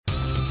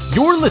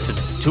You're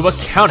listening to a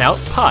Countout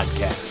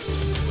Podcast.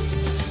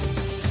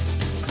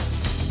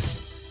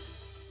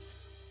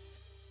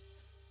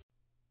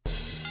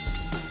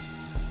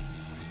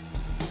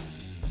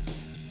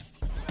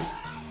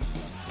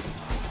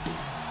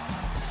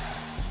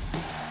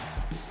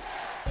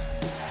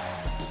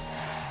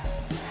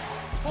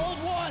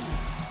 Hold one.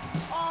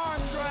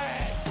 Arm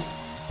drag.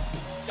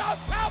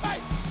 Don't tell me!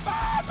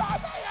 Bad by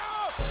me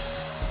out!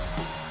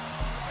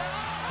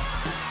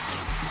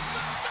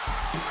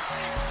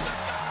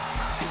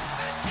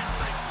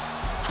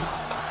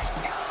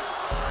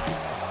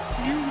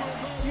 You will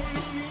go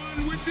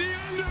one-on-one with The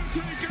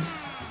Undertaker!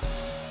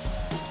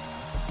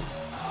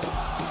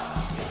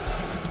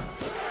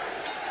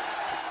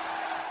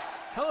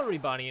 Hello,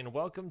 everybody, and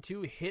welcome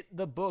to Hit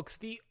the Books,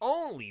 the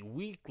only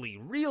weekly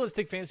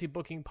realistic fantasy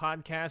booking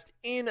podcast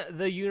in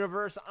the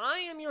universe. I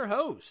am your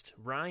host,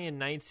 Ryan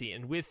Knightsey,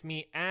 and with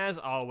me, as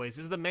always,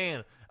 is the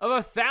man of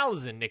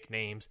 1,000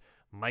 nicknames,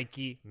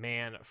 Mikey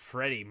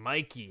Manfredi.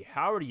 Mikey,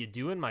 how are you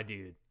doing, my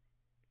dude?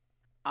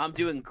 I'm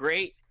doing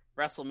great.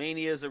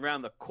 WrestleMania is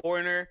around the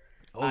corner.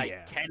 Oh, I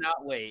yeah.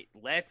 cannot wait.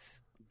 Let's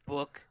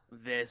book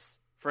this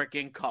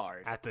freaking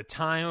card. At the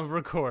time of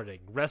recording,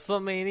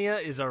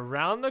 WrestleMania is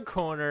around the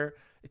corner.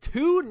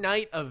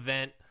 2-night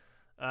event.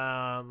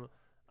 I'm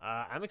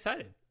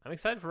excited. I'm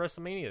excited for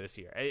WrestleMania this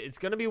year. It's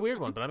going to be a weird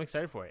one, but I'm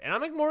excited for it. And I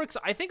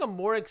think I'm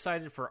more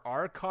excited for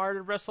our card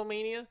at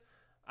WrestleMania.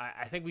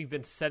 I think we've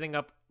been setting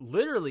up,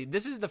 literally,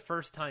 this is the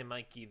first time,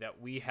 Mikey,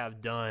 that we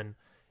have done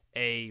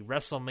a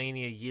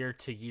WrestleMania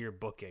year-to-year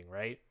booking,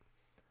 right?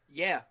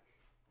 Yeah.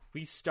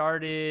 We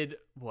started,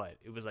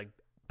 it was like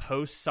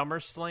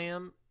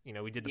post-SummerSlam. You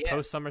know, we did the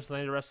post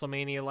SummerSlam to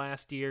WrestleMania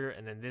last year,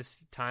 and then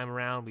this time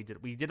around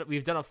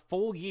we've done a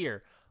full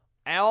year.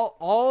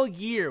 All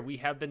year we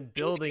have been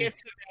building.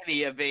 It's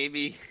Mania,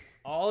 baby.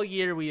 All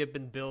year we have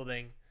been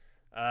building.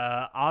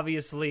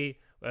 Obviously,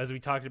 as we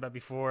talked about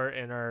before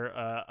in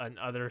our on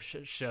other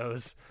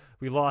shows,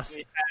 we lost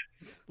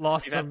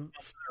some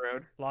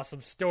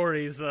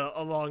stories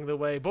along the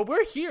way, but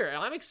we're here, and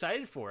I'm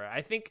excited for it.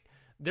 I think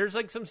there's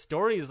like some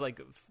stories like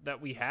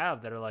that we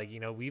have that are like, you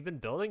know, we've been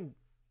building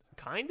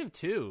kind of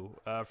too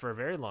for a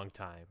very long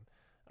time,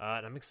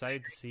 and I'm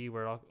excited to see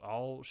where it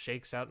all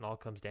shakes out and all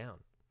comes down.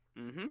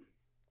 Mm-hmm.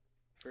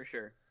 For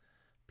sure.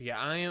 But yeah,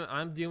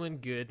 I'm doing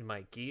good,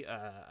 Mikey.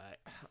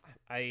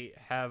 I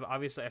have,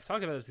 obviously, I've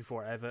talked about this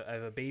before. I have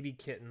a baby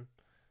kitten,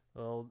 a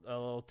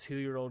little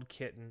 2-year-old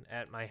kitten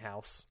at my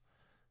house.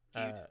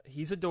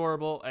 He's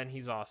adorable and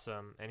he's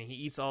awesome, and he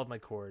eats all of my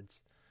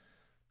cords.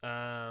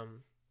 But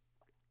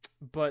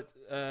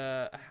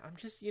I'm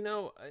just, you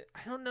know,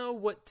 I don't know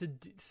what to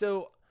do.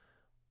 So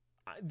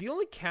the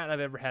only cat I've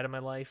ever had in my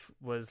life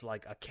was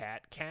like a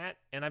cat,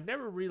 and I've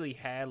never really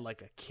had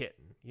like a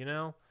kitten, you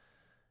know?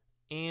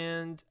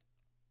 And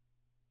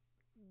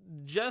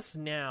just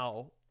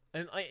now,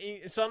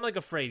 so I'm like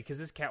afraid because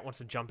this cat wants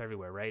to jump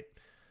everywhere, right?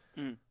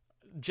 Mm.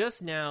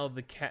 Just now,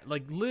 the cat,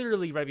 like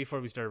literally right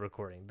before we started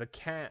recording, the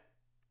cat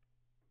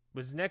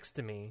was next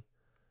to me,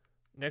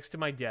 next to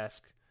my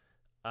desk.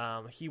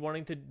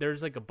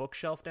 There's like a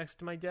bookshelf next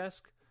to my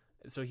desk.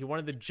 So he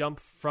wanted to jump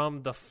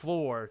from the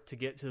floor to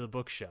get to the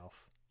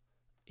bookshelf.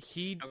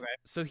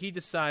 So he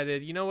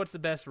decided, you know what's the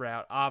best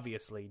route?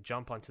 Obviously,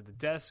 jump onto the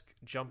desk,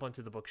 jump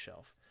onto the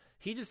bookshelf.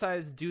 He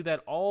decided to do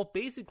that all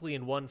basically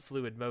in one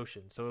fluid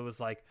motion. So it was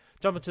like,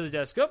 jump onto the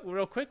desk, up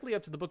real quickly,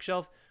 up to the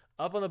bookshelf.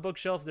 Up on the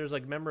bookshelf, there's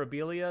like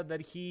memorabilia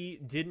that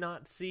he did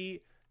not see,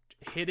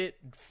 hit it,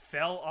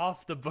 fell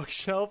off the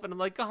bookshelf. And I'm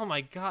like, oh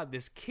my God,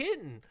 this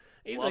kitten.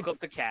 He's Welcome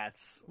to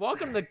cats.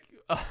 Welcome to...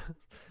 and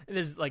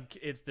there's like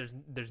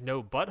there's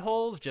no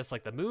buttholes, just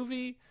like the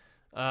movie.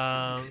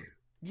 Yeah,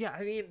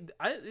 I mean,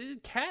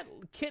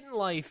 kitten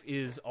life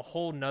is a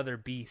whole nother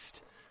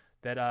beast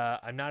that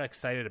I'm not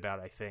excited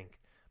about, I think,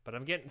 but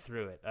I'm getting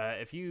through it.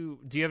 Do you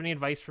have any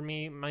advice for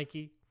me,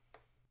 Mikey?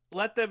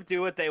 Let them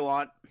do what they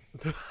want,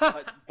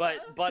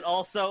 but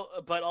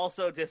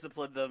also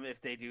discipline them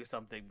if they do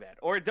something bad,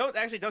 or don't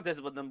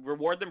discipline them.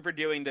 Reward them for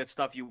doing the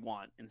stuff you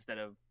want instead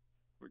of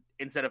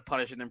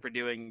punishing them for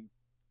doing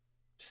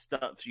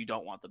stuff you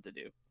don't want them to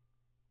do.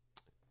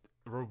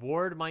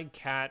 Reward my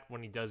cat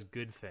when he does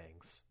good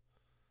things.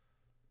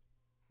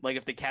 Like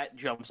if the cat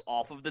jumps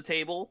off of the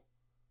table.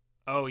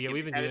 Oh yeah,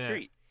 we've been doing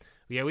that.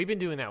 Yeah, we've been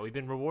doing that. We've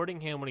been rewarding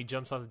him when he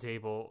jumps off the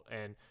table,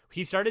 and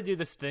he started to do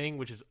this thing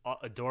which is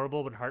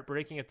adorable but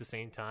heartbreaking at the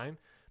same time.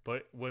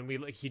 But when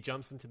he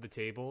jumps into the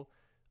table,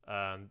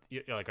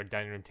 like our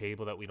dining room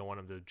table that we don't want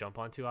him to jump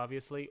onto,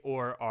 obviously,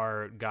 or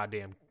our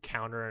goddamn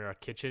counter in our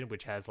kitchen,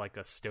 which has like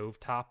a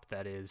stovetop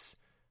that is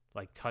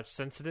like touch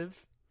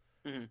sensitive.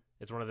 Mm-hmm.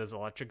 It's one of those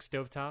electric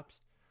stovetops.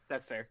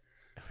 That's fair.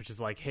 Which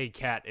is like, hey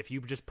cat, if you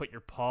just put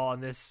your paw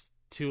on this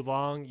too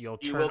long, you will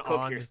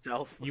cook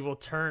yourself. You will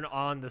turn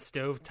on the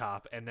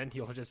stovetop, and then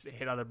you'll just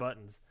hit other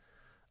buttons.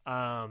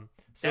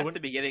 That's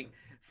the beginning.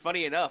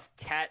 Funny enough,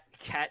 cat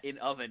in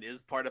oven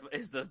is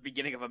the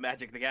beginning of a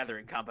Magic the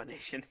Gathering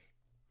combination.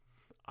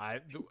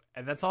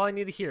 And that's all I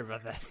need to hear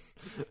about that.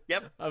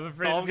 Yep. I'm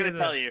afraid that's all I'm going to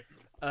tell you.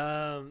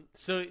 This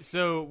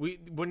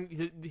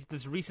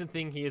recent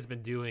thing he has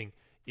been doing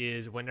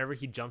is whenever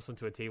he jumps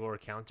onto a table or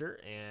counter,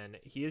 and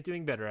he is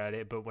doing better at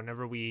it, but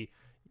whenever we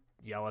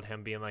yell at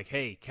him being like,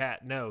 "Hey,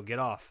 cat, no, get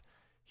off,"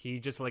 he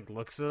just like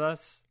looks at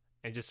us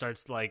and just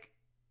starts like,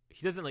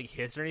 he doesn't like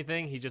hiss or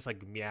anything, he just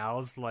like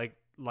meows, like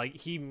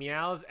he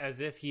meows as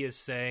if he is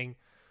saying,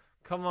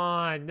 "Come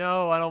on,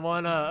 no, I don't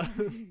wanna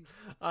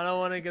I don't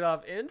wanna get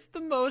off." And it's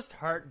the most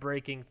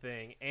heartbreaking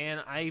thing,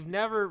 and I've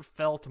never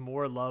felt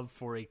more love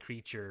for a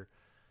creature.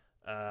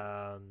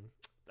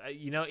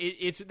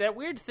 It's that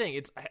weird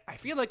thing. I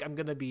feel like I'm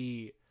gonna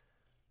be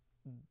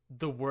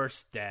the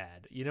worst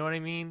dad. You know what I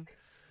mean?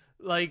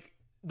 Like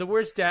the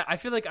worst dad. I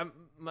feel like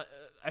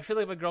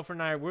my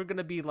girlfriend and I, we're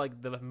gonna be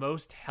like the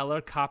most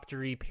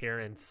helicoptery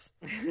parents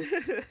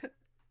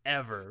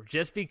ever,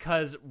 just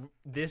because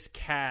this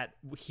cat,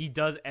 he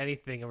does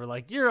anything and we're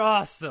like, "You're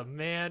awesome,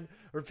 man."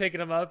 We're picking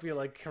him up, you're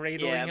like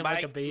cradling him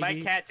like a baby. My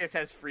cat just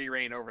has free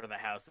reign over the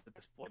house at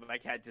this point. My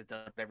cat just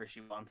does whatever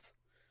she wants.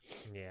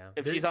 Yeah.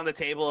 If she's on the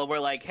table and we're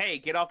like, "Hey,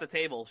 get off the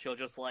table," she'll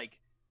just like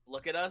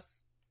look at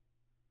us,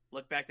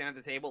 look back down at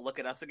the table, look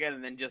at us again,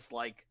 and then just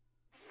like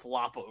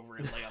flop over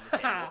and lay on the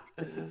table.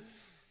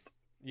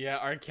 Yeah,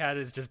 our cat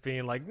is just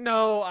being like,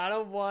 "No, I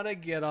don't want to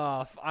get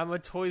off. I'm a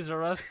Toys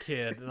R Us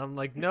kid." And I'm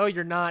like, "No,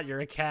 you're not.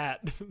 You're a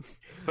cat."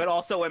 But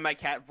also when my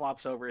cat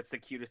flops over, it's the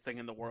cutest thing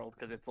in the world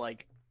because it's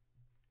like,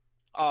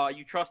 "Oh,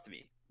 you trust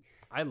me."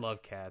 I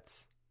love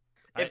cats.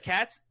 If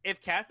cats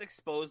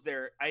expose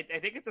their, I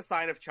think it's a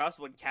sign of trust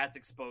when cats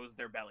expose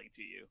their belly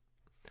to you.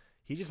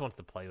 He just wants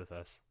to play with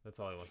us. That's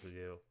all he wants to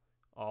do.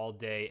 All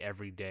day,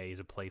 every day, he's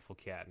a playful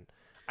cat. And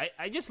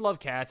I just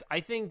love cats. I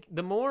think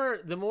the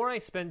more I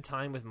spend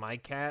time with my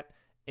cat,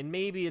 and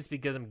maybe it's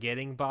because I'm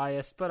getting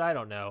biased, but I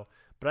don't know.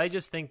 But I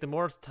just think the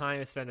more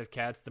time I spend with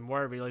cats, the more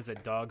I realize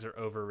that dogs are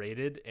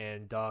overrated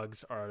and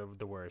dogs are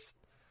the worst.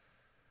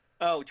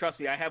 Oh, trust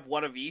me, I have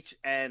one of each,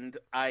 and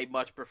I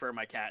much prefer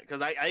my cat.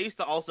 Because I used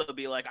to also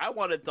be like, I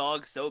want a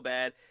dog so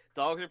bad.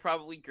 Dogs are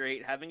probably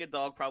great. Having a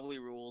dog probably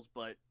rules,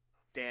 but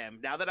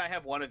damn, now that I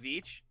have one of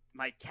each,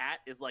 my cat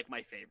is like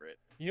my favorite.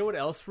 You know what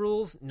else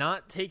rules?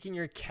 Not taking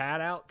your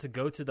cat out to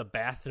go to the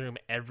bathroom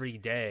every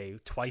day,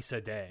 twice a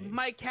day.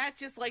 My cat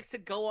just likes to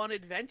go on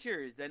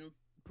adventures and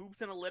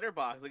poops in a litter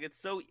box. Like, it's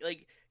so,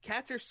 like,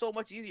 cats are so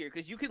much easier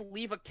because you can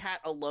leave a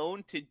cat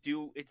alone to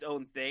do its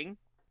own thing,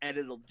 and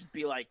it'll just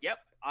be like, "Yep,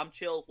 I'm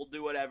chill. We'll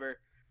do whatever.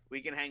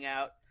 We can hang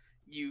out."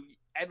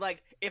 And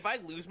like, if I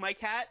lose my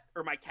cat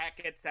or my cat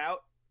gets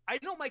out, I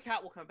know my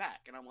cat will come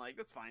back, and I'm like,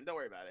 "That's fine. Don't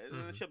worry about it.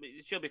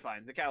 Mm-hmm. She'll be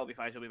fine. The cat will be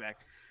fine. She'll be back."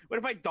 But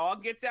if my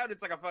dog gets out,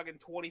 it's like a fucking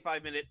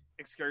 25-minute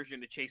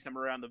excursion to chase him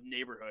around the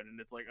neighborhood, and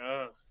it's like,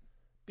 ugh.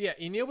 Yeah,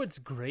 you know what's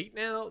great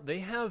now? They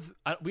have.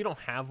 We don't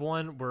have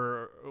one.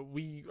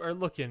 We are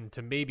looking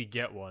to maybe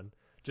get one,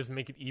 just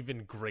make it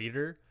even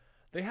greater.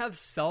 They have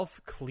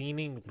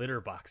self-cleaning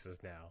litter boxes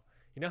now.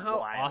 You know how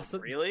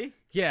awesome? Really?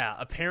 Yeah,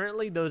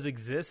 apparently those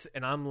exist,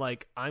 and I'm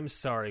like, I'm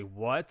sorry,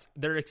 what?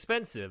 They're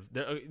expensive.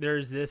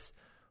 There's this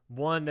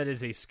one that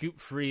is a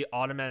scoop-free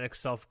automatic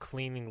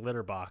self-cleaning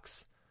litter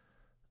box,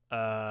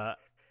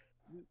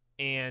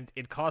 and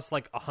it costs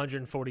like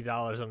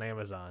 $140 on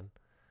Amazon.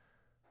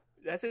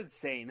 That's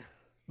insane.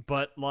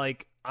 But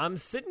like, I'm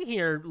sitting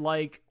here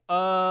like,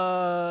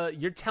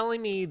 you're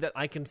telling me that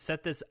I can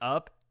set this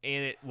up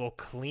and it will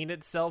clean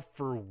itself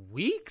for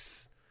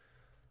weeks?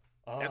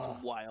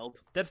 That's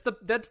wild. That's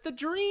the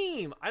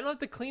dream. I don't have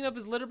to clean up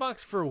his litter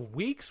box for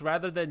weeks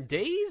rather than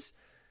days.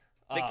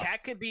 The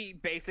cat could be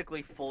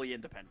basically fully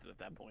independent at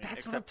that point,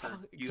 That's except what I'm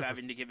for talking. you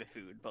having to give it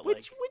food. But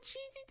Which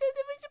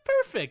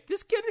perfect.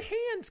 Just get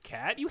hands,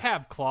 cat. You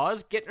have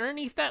claws. Get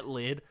underneath that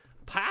lid,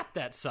 pop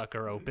that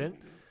sucker open,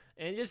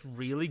 and just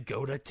really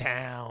go to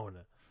town.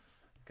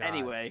 God.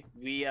 Anyway,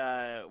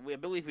 I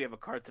believe we have a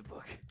card to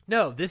book.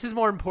 No, this is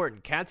more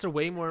important. Cats are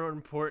way more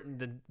important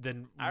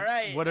than all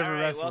right, whatever all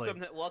right.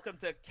 wrestling. Welcome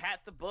to Cat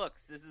the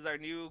Books. This is our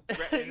new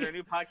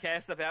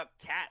podcast about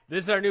cats.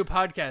 This is our new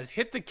podcast.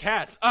 Hit the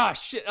cats. Ah,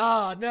 shit.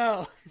 Ah,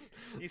 no.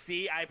 You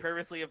see, I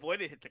purposely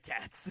avoided Hit the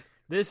Cats.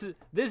 This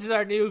is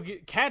our new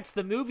Cats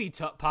the Movie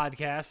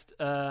podcast,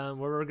 where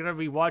we're gonna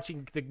be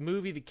watching the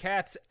movie The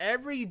Cats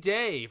every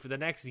day for the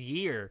next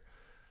year,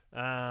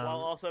 while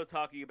also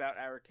talking about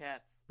our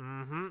cats.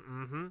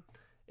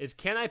 It's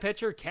Can I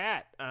Pet Your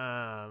Cat?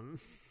 I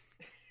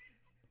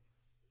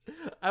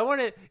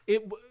want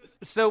to.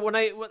 So when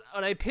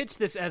I pitched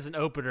this as an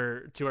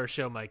opener to our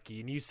show,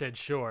 Mikey, and you said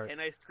sure. Can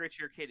I scritch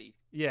your kitty?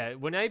 Yeah,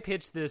 when I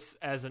pitched this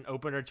as an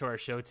opener to our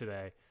show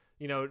today,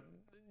 you know,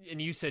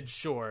 and you said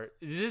sure.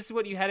 Is this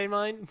what you had in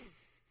mind?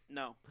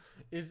 No.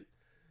 Is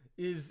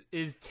 10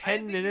 minutes?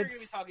 We're gonna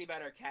be talking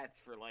about our cats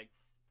for like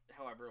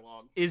however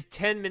long. Is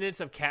 10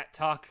 minutes of cat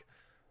talk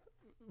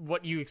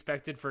what you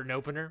expected for an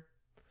opener?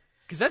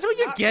 Because that's what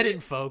you're getting,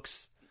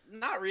 folks.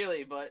 Not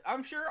really, but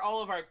I'm sure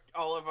all of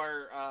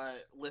our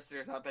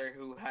listeners out there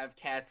who have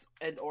cats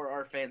and or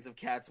are fans of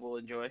cats will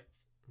enjoy.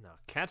 No,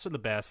 cats are the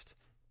best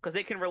because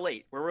they can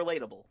relate. We're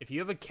relatable. If you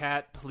have a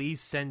cat,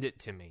 please send it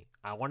to me.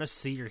 I want to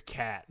see your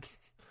cat.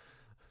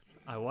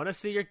 I want to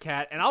see your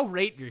cat, and I'll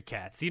rate your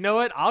cats. You know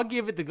what? I'll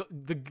give it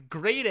the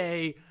grade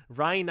A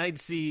Ryan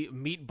Knightsey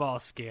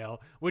meatball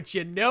scale, which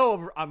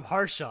I'm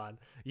harsh on.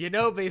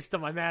 Based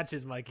on my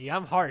matches, Mikey,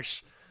 I'm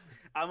harsh.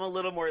 I'm a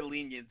little more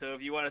lenient, so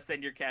if you want to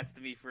send your cats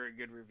to me for a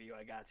good review,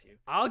 I got you.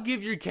 I'll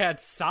give your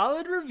cats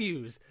solid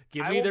reviews.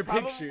 Give me their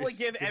pictures.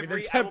 Give me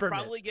their temperament. I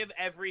will probably give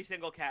every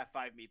single cat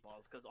 5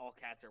 meatballs because all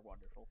cats are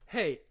wonderful.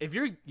 Hey, if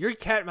your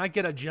cat might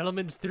get a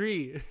gentleman's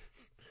 3.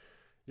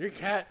 Your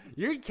cat.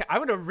 I'm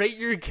gonna rate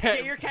your cat.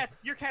 Yeah,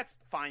 your cat's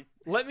fine.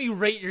 Let me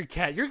rate your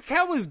cat. Your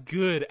cat was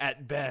good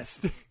at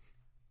best.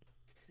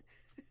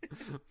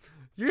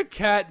 Your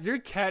cat's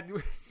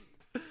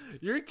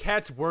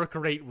work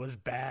rate was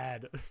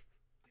bad.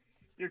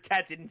 Your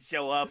cat didn't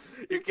show up.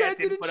 Your cat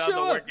didn't put on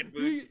the working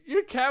boots.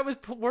 Your cat was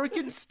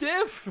working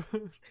stiff.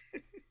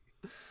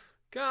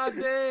 God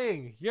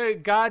dang.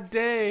 God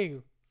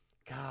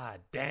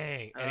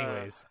dang.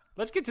 Anyways,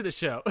 let's get to the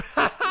show.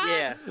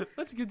 Yeah.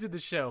 Let's get to the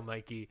show,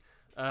 Mikey.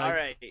 All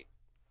right.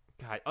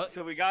 God.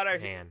 So we got our...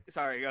 Man.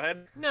 Sorry, go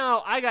ahead.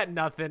 No, I got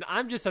nothing.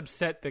 I'm just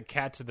upset that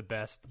cats are the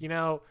best.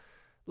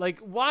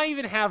 Why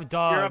even have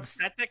dogs? You're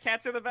upset that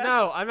cats are the best?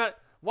 No, I'm not.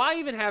 Why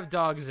even have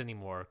dogs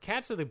anymore?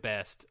 Cats are the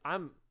best.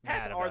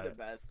 Cats are the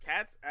best.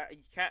 Cats.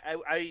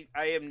 I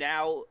am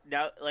now.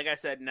 Like I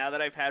said, now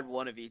that I've had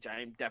one of each,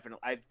 I've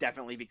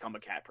definitely become a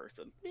cat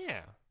person.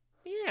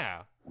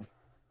 Yeah.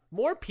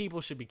 More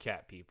people should be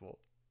cat people.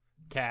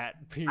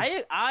 Cat people.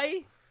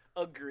 I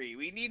agree.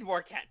 We need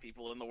more cat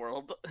people in the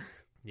world.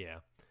 Yeah.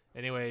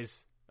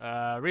 Anyways,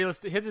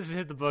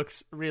 hit the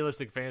books.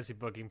 Realistic fantasy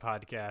booking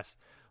podcast.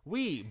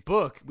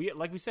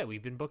 Like we said,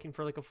 we've been booking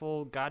for like a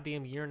full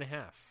goddamn year and a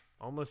half.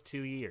 Almost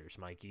 2 years,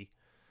 Mikey.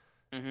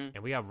 Mm-hmm.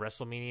 And we have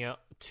WrestleMania.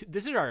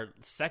 This is our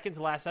second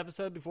to last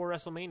episode before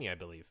WrestleMania, I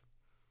believe.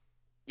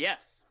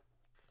 Yes.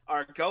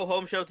 Our go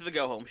home show to the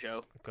go home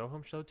show. Go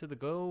home show to the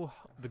goat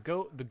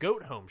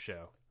home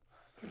show.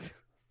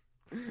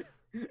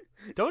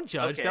 Don't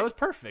judge. Okay. That was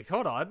perfect.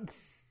 Hold on.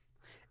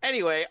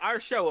 Anyway,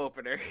 our show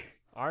opener.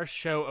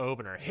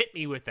 Hit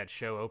me with that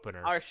show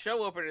opener. Our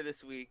show opener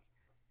this week.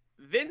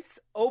 Vince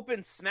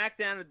opens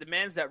SmackDown and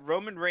demands that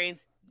Roman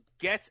Reigns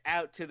gets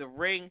out to the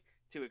ring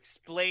to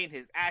explain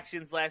his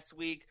actions last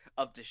week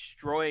of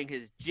destroying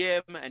his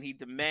gym, and he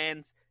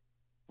demands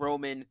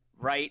Roman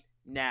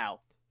now.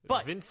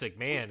 But Vince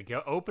McMahon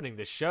opening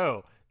the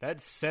show. That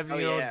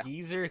 7-year-old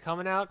geezer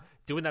coming out,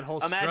 doing that whole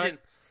strut.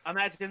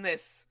 Imagine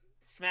this.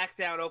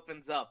 SmackDown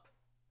opens up.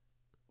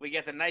 We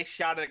get the nice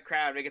shot of the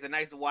crowd. We get the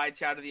nice wide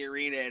shot of the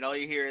arena, and all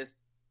you hear is,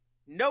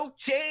 "No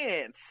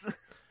chance."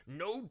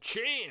 No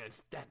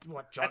chance. That's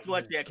what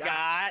you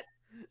got.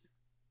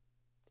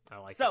 I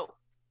like it. So,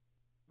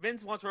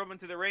 Vince wants Roman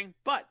to the ring,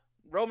 but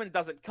Roman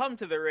doesn't come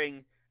to the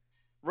ring.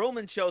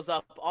 Roman shows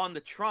up on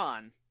the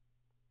Tron,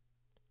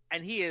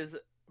 and he is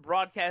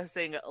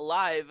broadcasting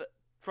live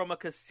from a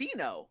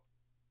casino.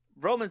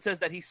 Roman says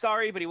that he's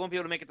sorry, but he won't be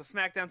able to make it to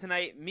SmackDown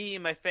tonight. Me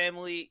and my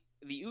family,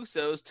 the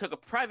Usos, took a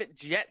private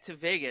jet to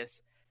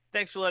Vegas.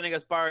 Thanks for letting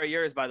us borrow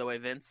yours, by the way,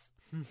 Vince.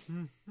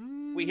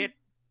 We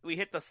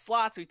hit the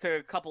slots. We took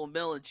a couple of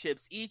million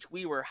chips each.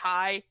 We were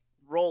high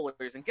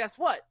rollers. And guess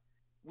what?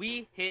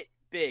 We hit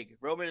big.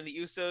 Roman and the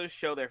Usos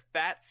show their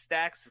fat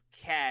stacks of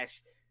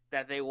cash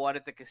that they won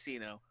at the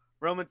casino.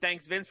 Roman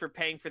thanks Vince for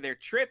paying for their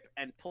trip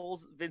and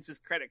pulls Vince's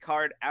credit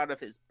card out of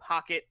his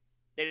pocket.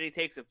 Then he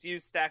takes a few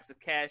stacks of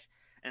cash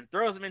and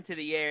throws them into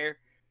the air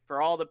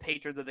for all the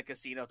patrons of the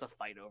casino to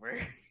fight over.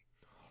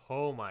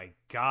 Oh my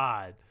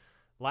God.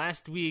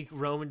 Last week,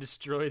 Roman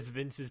destroys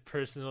Vince's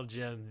personal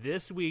gym.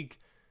 This week,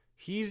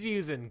 he's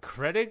using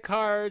credit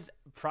cards,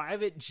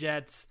 private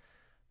jets,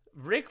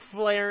 Ric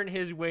Flairing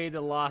his way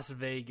to Las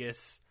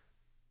Vegas.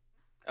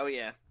 Oh,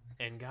 yeah.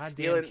 And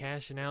goddamn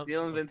cashing out.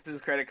 Stealing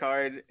Vince's credit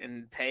card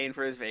and paying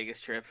for his Vegas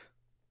trip.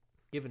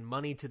 Giving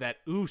money to that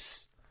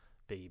Oos,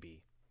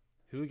 baby.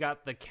 Who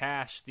got the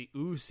cash? The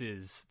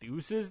Ooses. The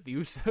Ooses? The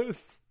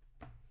Usos?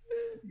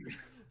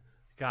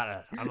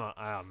 God,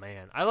 oh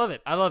man. I love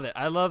it. I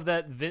love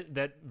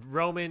that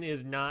Roman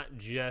is not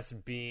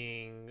just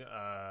being...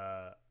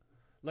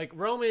 Like,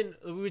 Roman,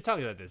 we were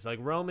talking about this. Like,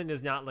 Roman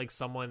is not like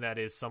someone that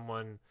is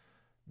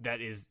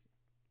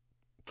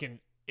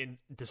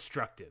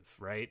destructive,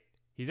 right?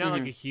 He's not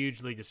like a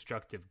hugely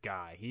destructive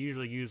guy. He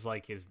usually uses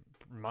like his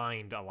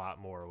mind a lot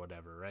more or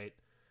whatever, right?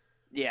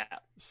 Yeah.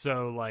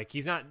 So like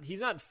he's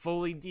not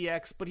fully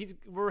DX, but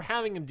we're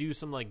having him do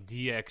some like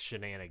DX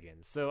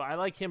shenanigans. So I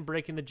like him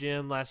breaking the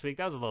gym last week.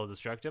 That was a little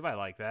destructive. I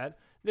like that.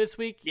 This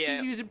week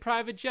he's using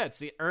private jets,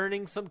 he's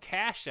earning some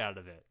cash out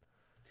of it.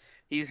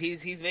 He's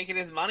making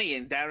his money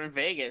down in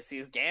Vegas.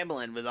 He's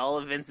gambling with all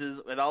of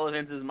Vince's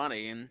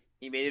money, and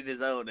he made it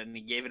his own, and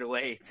he gave it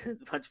away to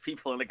a bunch of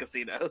people in the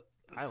casino.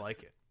 I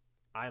like it.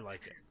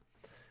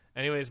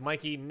 Anyways,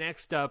 Mikey,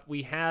 next up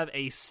we have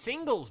a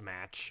singles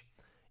match.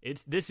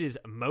 This is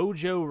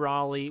Mojo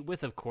Rawley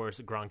with, of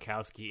course,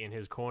 Gronkowski in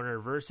his corner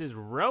versus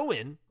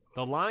Rowan,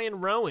 the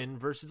Lion Rowan,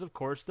 versus, of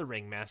course, the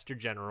Ringmaster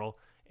General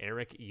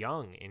Eric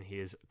Young in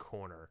his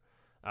corner.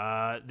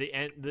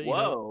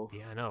 Whoa!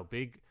 I know,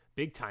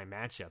 big time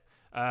matchup.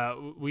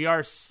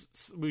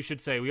 We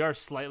should say we are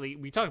slightly.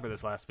 We talked about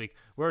this last week.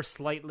 We're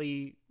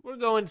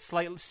going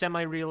slightly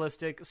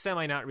semi-realistic,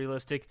 semi-not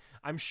realistic.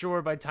 I'm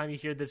sure by the time you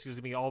hear this, it's going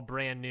to be all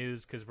brand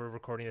news because we're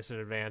recording this in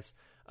advance.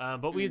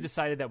 But we've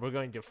decided that we're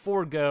going to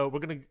forego. We're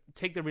going to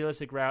take the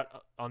realistic route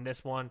on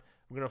this one.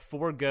 We're going to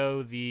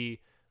forego the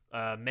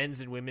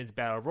men's and women's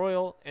battle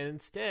royal, and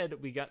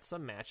instead we got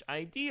some match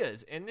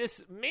ideas, and this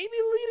may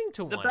be leading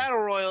to one.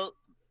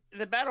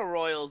 The battle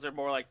royals are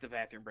more like the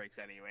bathroom breaks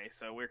anyway,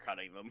 so we're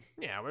cutting them.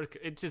 Yeah,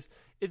 it's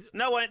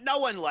no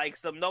one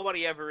likes them.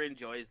 Nobody ever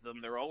enjoys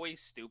them. They're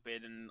always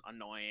stupid and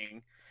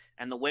annoying,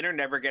 and the winner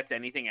never gets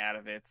anything out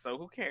of it. So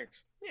who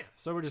cares? Yeah,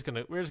 so we're just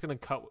gonna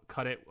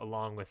cut it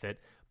along with it.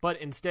 But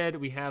instead,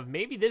 we have,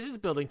 maybe this is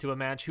building to a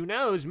match. Who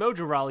knows?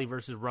 Mojo Rawley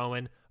versus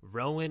Rowan.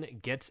 Rowan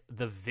gets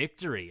the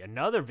victory.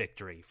 Another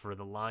victory for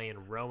the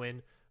Lion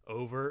Rowan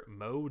over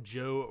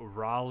Mojo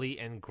Rawley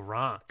and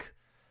Gronk.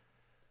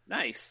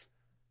 Nice.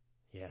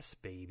 Yes,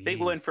 baby. Big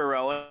win for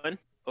Rowan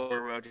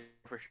over Mojo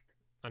for sure.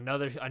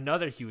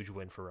 Another huge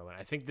win for Rowan.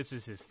 I think this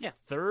is his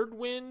third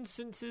win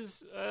since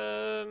his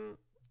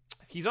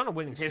he's on a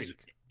winning streak.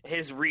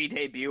 His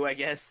re-debut, I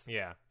guess.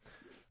 Yeah.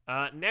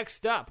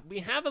 Next up, we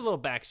have a little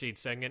backstage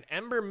segment.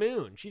 Ember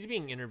Moon. She's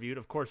being interviewed.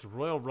 Of course,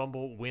 Royal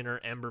Rumble winner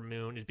Ember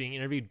Moon is being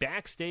interviewed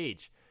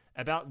backstage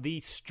about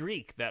the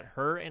streak that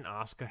her and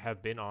Asuka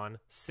have been on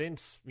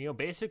since,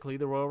 basically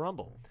the Royal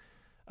Rumble.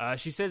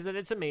 She says that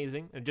it's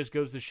amazing. It just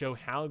goes to show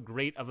how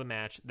great of a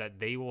match that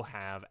they will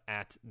have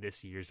at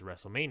this year's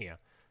WrestleMania.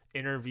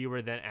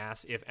 Interviewer then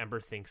asks if Ember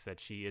thinks that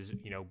she is,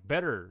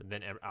 better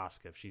than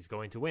Asuka, if she's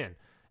going to win.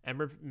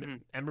 Ember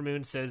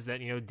Moon says that,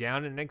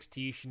 down in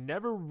NXT, she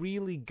never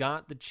really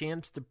got the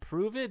chance to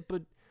prove it,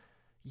 but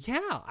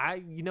yeah,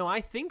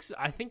 I think so.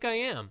 I think I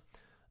am.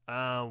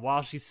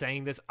 While she's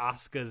saying this,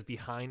 Asuka's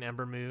behind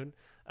Ember Moon.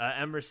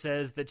 Ember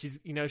says that she's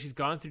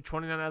gone through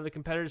 29 other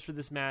competitors for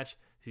this match.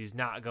 She's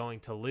not going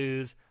to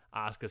lose.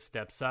 Asuka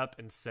steps up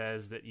and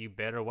says that you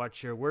better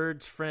watch your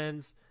words,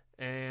 friends.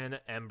 And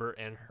Ember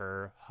and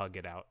her hug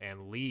it out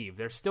and leave.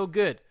 They're still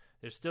good.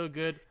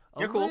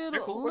 You're cool.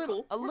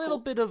 A little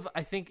bit of,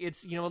 I think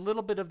it's, a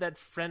little bit of that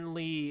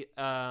friendly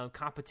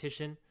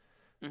competition.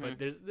 Mm-hmm. But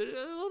there's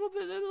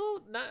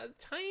a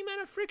tiny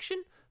amount of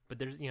friction. But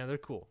there's, they're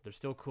cool. They're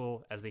still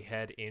cool as they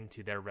head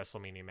into their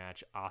WrestleMania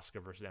match,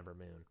 Asuka versus Ember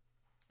Moon.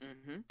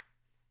 Mm-hmm.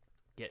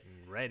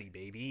 Getting ready,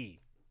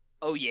 baby.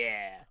 Oh,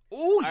 yeah.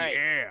 Oh, right.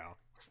 Yeah.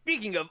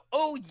 Speaking of,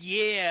 oh,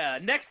 yeah.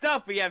 Next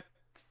up, we have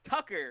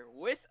Tucker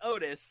with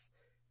Otis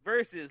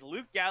versus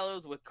Luke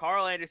Gallows with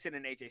Carl Anderson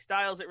and AJ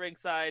Styles at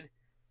ringside.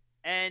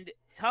 And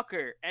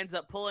Tucker ends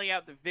up pulling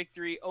out the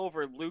victory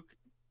over Luke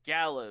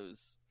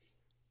Gallows.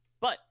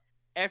 But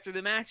after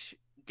the match,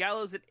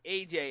 Gallows and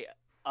AJ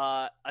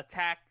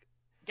attack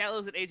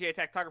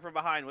Tucker from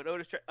behind when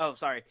Otis...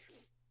 Let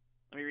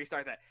me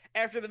restart that.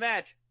 After the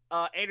match,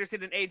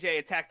 Anderson and AJ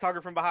attack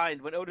Tucker from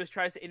behind. When Otis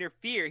tries to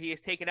interfere, he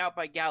is taken out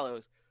by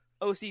Gallows.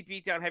 OC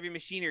beat down Heavy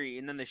Machinery,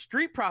 and then the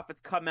Street Profits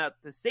come out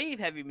to save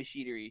Heavy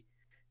Machinery.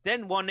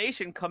 Then One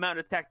Nation come out and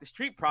attack the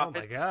Street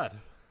Profits. Oh, my God.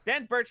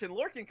 Then Birch and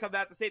Lorcan come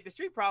out to save the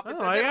Street Profits.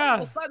 Oh, and then God.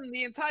 all of a sudden,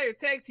 the entire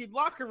tag team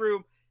locker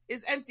room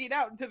is emptied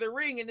out into the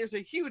ring, and there's a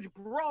huge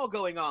brawl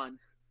going on.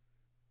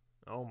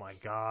 Oh, my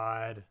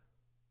God.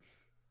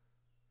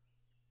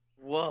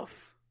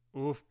 Woof.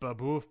 Oof,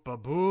 baboof,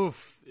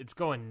 baboof. It's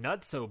going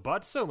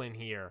nutso-butso in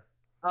here.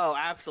 Oh,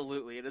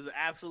 absolutely. It is an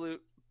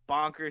absolute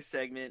bonkers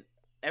segment.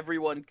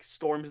 Everyone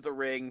storms the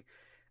ring,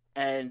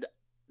 and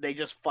they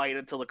just fight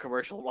until the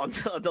commercial,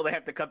 until they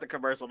have to cut the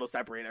commercial to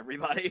separate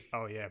everybody.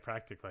 Oh, yeah,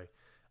 practically.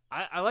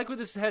 I like where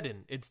this is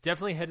heading. It's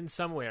definitely heading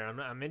somewhere.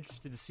 I'm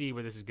interested to see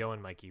where this is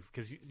going, Mikey,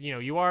 because, we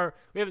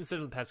haven't said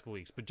it in the past couple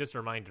weeks, but just a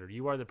reminder,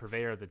 you are the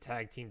purveyor of the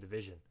tag team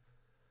division.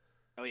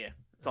 Oh, yeah.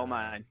 It's all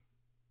mine.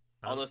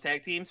 All those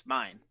tag teams,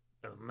 mine.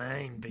 Oh,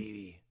 mine,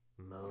 baby.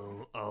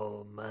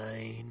 Oh,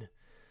 mine.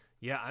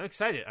 Yeah, I'm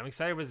excited. I'm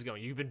excited where this is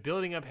going. You've been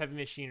building up Heavy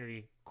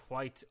Machinery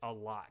quite a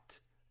lot,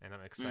 and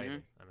I'm excited.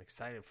 Mm-hmm. I'm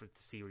excited to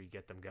see where you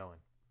get them going.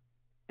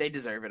 They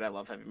deserve it. I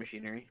love Heavy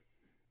Machinery.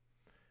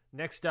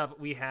 Next up,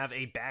 we have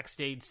a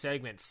backstage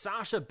segment.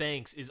 Sasha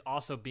Banks is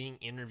also being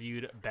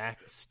interviewed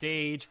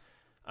backstage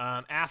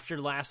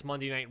after last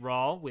Monday Night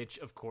Raw, which,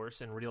 of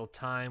course, in real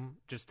time,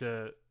 just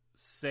to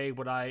say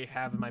what I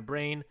have in my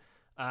brain,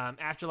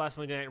 after last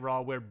Monday Night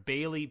Raw, where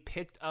Bayley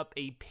picked up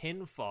a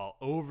pinfall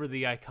over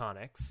the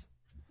Iconics.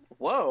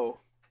 Whoa.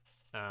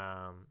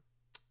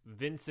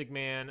 Vince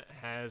McMahon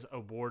has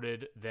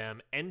awarded them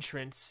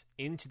entrance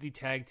into the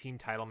tag team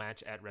title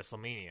match at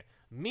WrestleMania,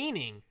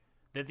 meaning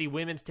that the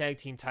women's tag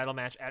team title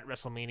match at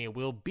WrestleMania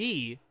will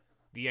be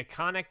the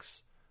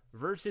Iconics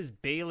versus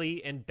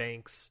Bayley and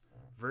Banks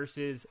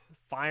versus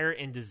Fire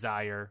and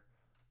Desire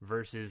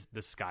versus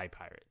the Sky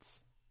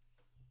Pirates.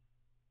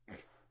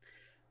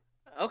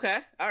 Okay,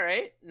 all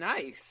right,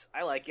 nice.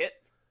 I like it.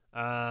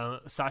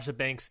 Sasha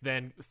Banks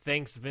then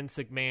thanks Vince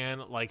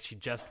McMahon like she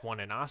just won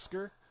an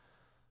Oscar.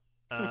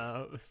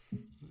 The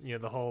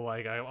whole,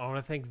 I want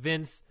to thank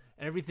Vince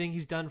everything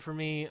he's done for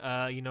me.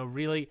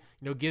 Really,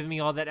 giving me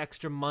all that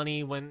extra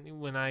money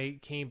when I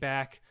came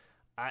back.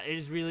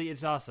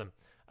 It's awesome.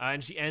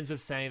 And she ends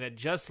with saying that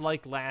just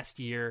like last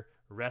year,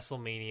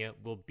 WrestleMania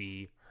will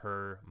be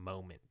her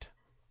moment.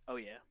 Oh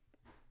yeah.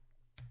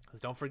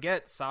 Don't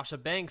forget, Sasha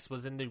Banks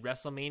was in the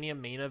WrestleMania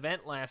main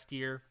event last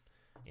year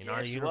in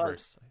our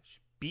universe.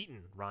 Beaten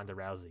Ronda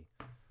Rousey.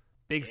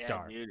 Big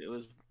star. Dude, it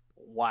was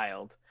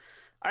wild.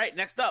 All right,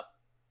 next up,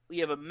 we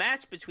have a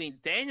match between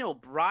Daniel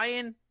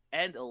Bryan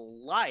and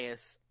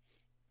Elias,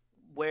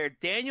 where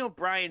Daniel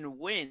Bryan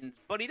wins,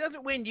 but he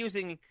doesn't win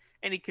using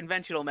any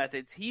conventional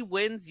methods. He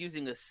wins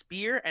using a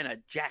spear and a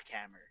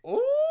jackhammer.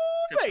 Ooh,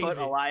 to put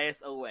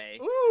Elias away.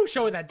 Ooh,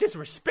 showing that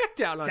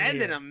disrespect out on here.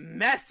 Sending a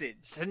message.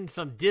 Sending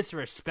some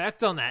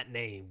disrespect on that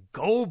name.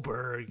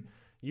 Goldberg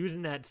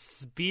using that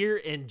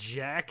spear and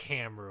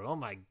jackhammer. Oh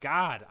my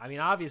God. I mean,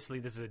 obviously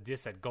this is a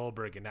diss at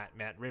Goldberg and not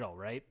Matt Riddle,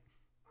 right?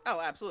 Oh,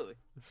 absolutely.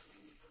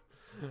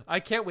 I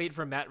can't wait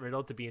for Matt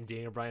Riddle to be in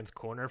Daniel Bryan's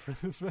corner for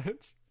this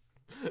match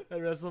at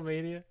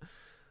WrestleMania.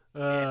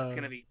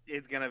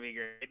 It's gonna be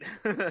great.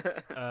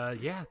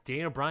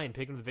 Daniel Bryan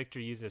picking up the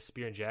victory using a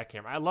spear and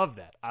jackhammer. I love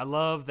that. I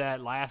love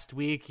that last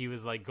week he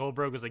was like,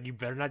 Goldberg was like, you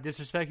better not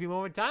disrespect me one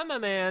more time, my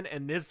man.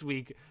 And this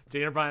week,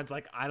 Daniel Bryan's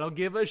like, I don't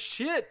give a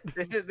shit.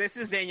 This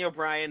is Daniel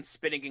Bryan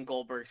spitting in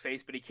Goldberg's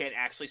face, but he can't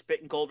actually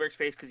spit in Goldberg's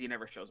face because he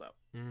never shows up.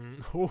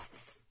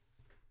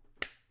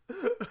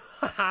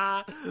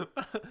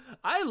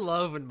 I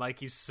love when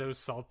Mikey's so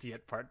salty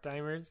at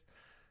part-timers.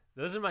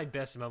 Those are my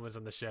best moments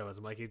on the show, as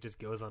Mikey just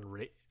goes on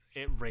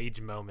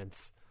rage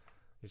moments.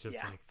 It's just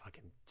like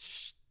fucking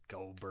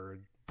Goldberg,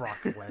 Brock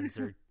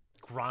Lesnar,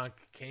 Gronk,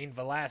 Cain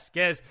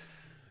Velasquez.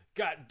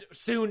 God,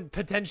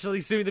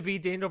 potentially soon to be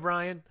Daniel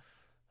Bryan.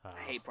 I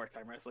hate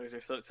part-time wrestlers.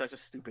 They're such a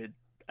stupid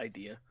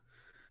idea.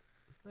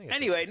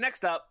 Anyway,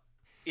 next up,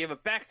 you have a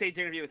backstage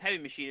interview with Heavy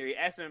Machinery,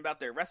 asking them about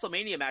their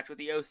WrestleMania match with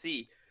the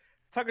OC.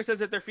 Tucker says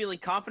that they're feeling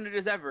confident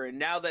as ever, and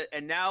now that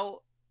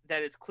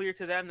it's clear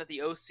to them that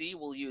the OC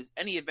will use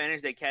any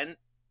advantage they can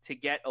to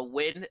get a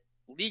win,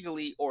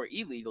 legally or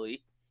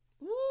illegally.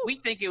 Woo. We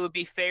think it would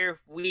be fair if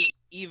we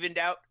evened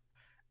out.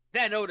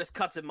 Then Otis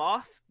cuts him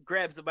off,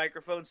 grabs the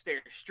microphone,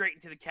 stares straight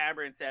into the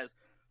camera, and says,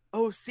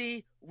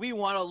 OC, we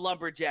want a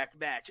lumberjack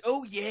match.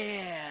 Oh,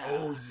 yeah.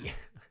 Oh, yeah.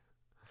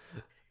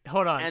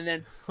 Hold on. And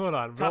then hold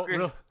on.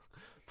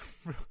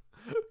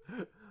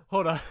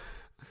 Hold on.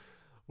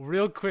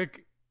 Real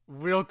quick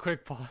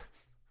pause.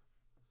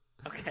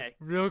 Okay.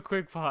 Real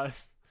quick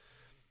pause.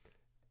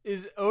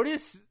 Is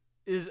Otis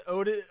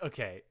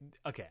okay.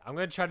 I'm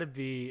gonna try to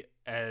be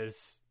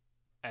as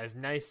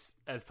nice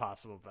as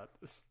possible about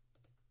this.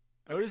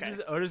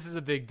 Otis is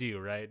a big deal,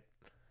 right?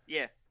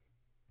 Yeah.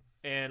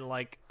 And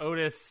like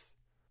Otis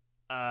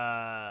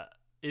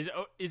is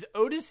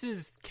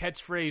Otis's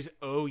catchphrase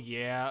 "oh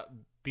yeah"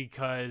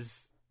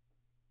 because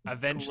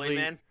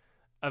eventually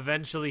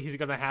he's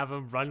gonna have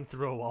him run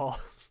through a wall.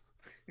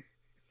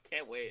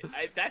 Can't wait.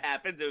 If that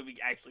happens, it would be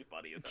actually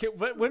funny as hell.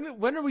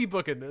 When are we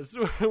booking this?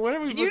 When are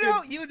we booking?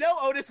 You know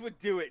Otis would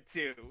do it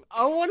too.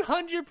 Oh,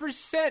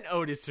 100%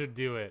 Otis would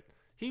do it.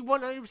 He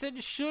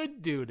 100%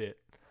 should do it.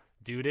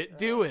 Do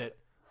it.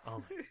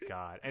 Oh my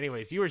God.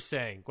 Anyways, you were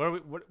saying,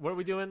 what are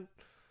we doing?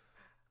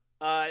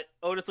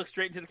 Otis looks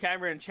straight into the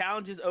camera and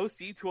challenges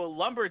OC to a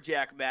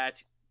lumberjack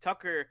match.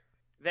 Tucker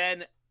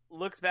then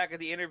looks back at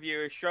the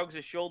interviewer, shrugs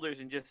his shoulders,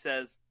 and just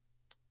says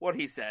what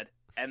he said.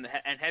 And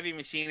Heavy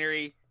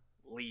Machinery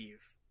leave.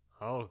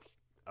 Oh,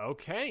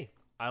 okay.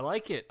 I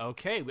like it.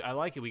 Okay, I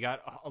like it. We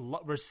got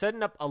we're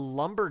setting up a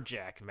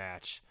lumberjack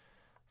match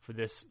for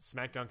this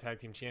SmackDown Tag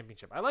Team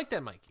Championship. I like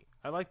that, Mikey.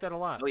 I like that a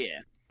lot. Oh yeah.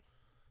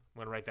 I'm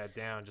gonna write that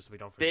down just so we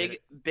don't forget.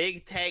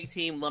 Big tag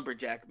team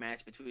lumberjack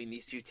match between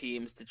these two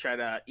teams to try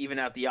to even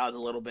out the odds a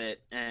little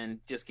bit and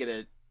just get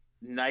a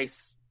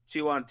nice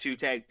 2-on-2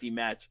 tag team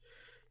match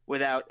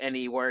without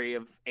any worry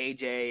of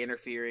AJ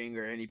interfering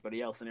or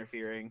anybody else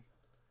interfering.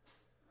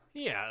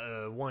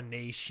 Yeah, One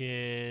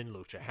Nation,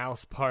 Lucha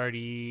House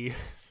Party.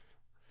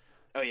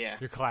 Oh, yeah.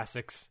 Your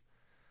classics.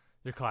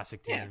 Your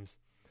classic teams.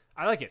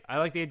 Yeah. I like it. I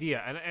like the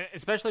idea. And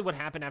especially what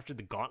happened after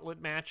the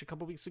Gauntlet match a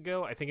couple weeks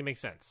ago. I think it makes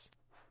sense.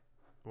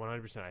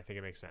 100%. I think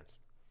it makes sense.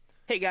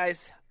 Hey,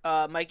 guys.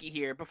 Mikey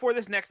here. Before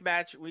this next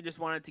match, we just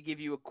wanted to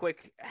give you a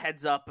quick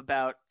heads up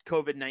about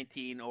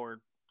COVID-19 or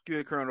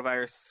the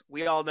coronavirus.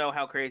 We all know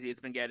how crazy it's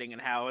been getting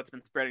and how it's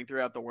been spreading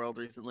throughout the world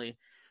recently.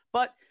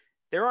 But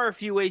there are a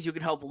few ways you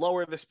can help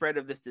lower the spread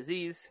of this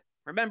disease.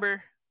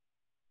 Remember,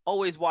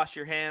 always wash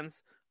your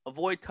hands.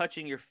 Avoid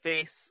touching your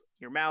face,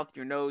 your mouth,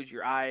 your nose,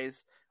 your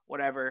eyes,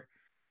 whatever.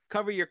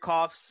 Cover your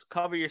coughs,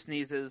 cover your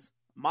sneezes.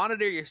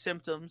 Monitor your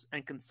symptoms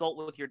and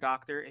consult with your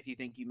doctor if you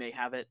think you may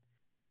have it.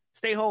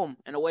 Stay home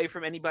and away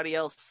from anybody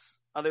else.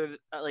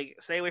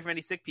 Stay away from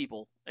any sick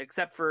people,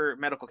 except for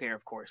medical care,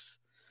 of course.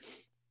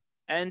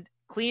 And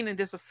clean and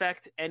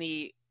disinfect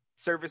any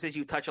surfaces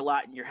you touch a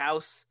lot in your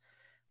house,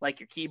 like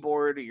your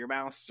keyboard or your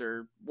mouse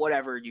or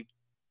whatever you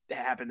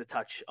happen to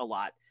touch a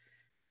lot.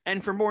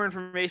 And for more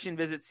information,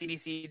 visit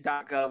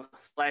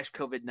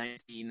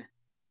cdc.gov/COVID-19.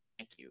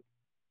 Thank you.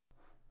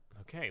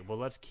 Okay, well,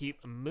 let's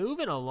keep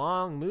moving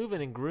along,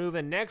 moving and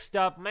grooving. Next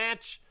up,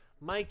 match,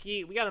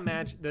 Mikey, we got a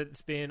match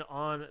that's been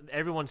on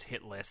everyone's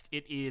hit list.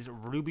 It is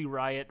Ruby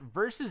Riott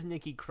versus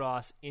Nikki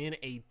Cross in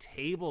a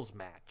tables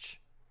match.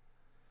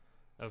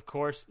 Of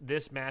course,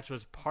 this match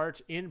was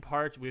in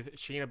part with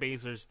Shayna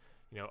Baszler's,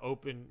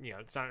 open,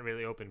 it's not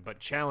really open, but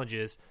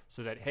challenges,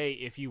 so that, hey,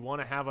 if you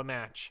want to have a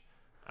match,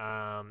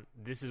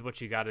 this is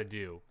what you got to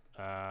do.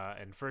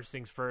 And first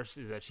things first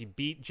is that she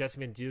beat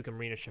Jessamyn Duke and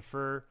Marina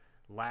Shafir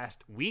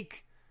last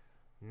week.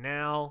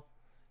 Now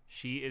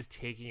she is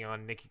taking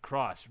on Nikki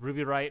Cross.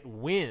 Ruby Riott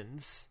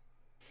wins.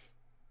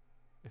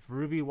 If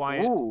Ruby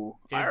Riott, Ooh,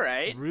 all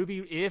right.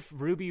 If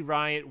Ruby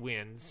Riott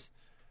wins,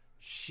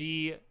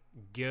 she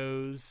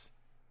goes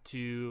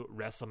to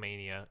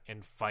WrestleMania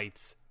and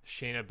fights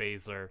Shayna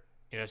Baszler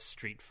in a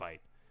street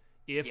fight.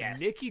 If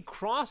Nikki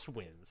Cross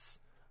wins,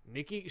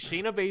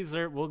 Shayna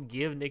Baszler will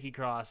give Nikki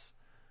Cross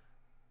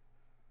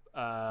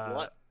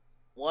what?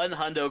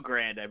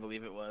 $100,000, I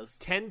believe it was.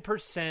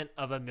 10%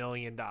 of $1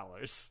 million.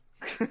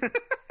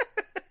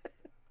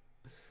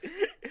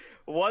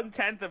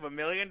 1/10 of $1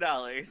 million.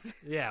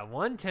 Yeah,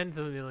 1/10 of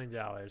 $1 million.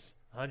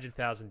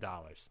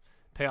 $100,000.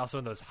 Pay also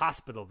in those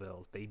hospital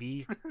bills,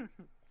 baby.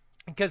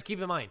 Because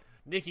keep in mind,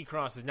 Nikki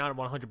Cross is not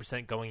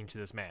 100% going into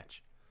this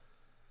match.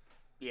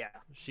 Yeah.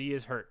 She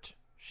is hurt.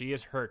 She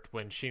is hurt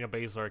when Shayna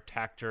Baszler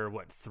attacked her,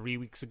 3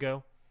 weeks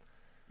ago?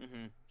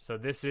 Mm-hmm. So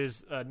this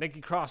is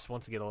Nikki Cross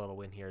wants to get a little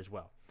win here as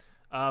well.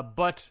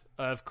 But,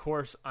 of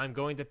course, I'm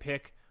going to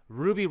pick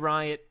Ruby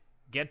Riott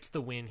gets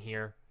the win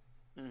here.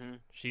 Mm-hmm.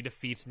 She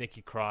defeats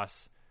Nikki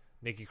Cross.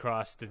 Nikki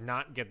Cross does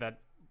not get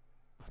that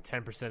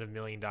 10% of $1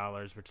 million,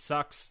 which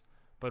sucks,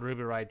 but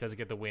Ruby Riott does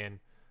get the win.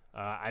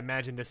 I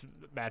imagine this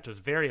match was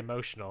very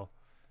emotional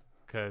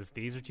because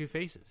these are two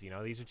faces.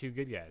 These are two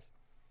good guys.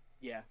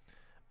 Yeah.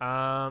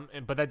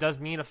 But that does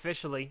mean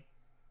officially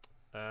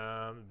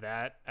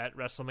that at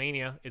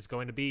WrestleMania it's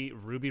going to be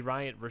Ruby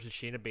Riott versus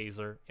Shayna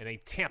Baszler in a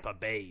Tampa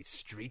Bay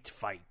street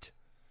fight.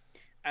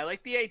 I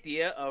like the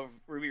idea of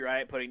Ruby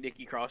Riott putting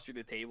Nikki Cross through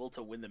the table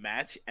to win the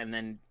match, and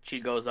then she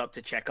goes up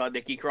to check on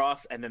Nikki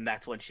Cross, and then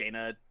that's when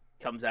Shayna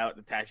comes out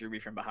and attacks Ruby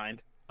from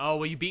behind. Oh,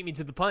 well, you beat me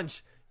to the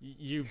punch.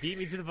 You beat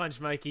me to the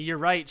punch, Mikey. You're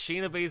right.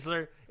 Shayna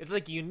Baszler, it's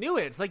like you knew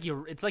it. It's like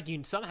you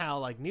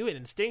somehow knew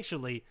it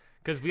instinctually.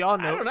 Because we all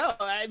know. I don't know.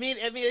 I mean,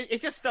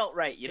 it just felt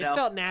right, It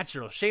felt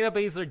natural. Shayna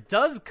Baszler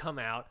does come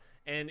out,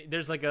 and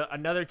there's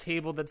another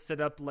table that's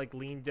set up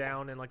leaned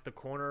down in the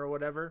corner or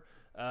whatever.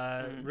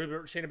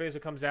 Shayna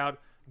Baszler comes out,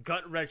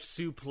 gut wrench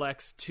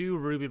suplex to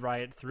Ruby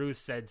Riott through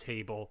said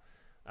table.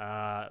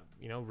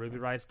 Ruby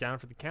Riott's down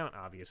for the count,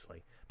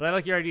 obviously. But I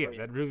like your idea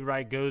that Ruby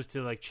Riott goes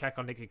to check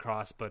on Nikki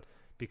Cross, but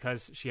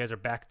because she has her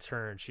back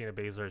turned, Shayna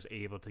Baszler is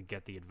able to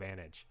get the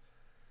advantage.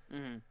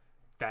 Mm-hmm.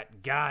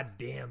 That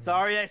goddamn...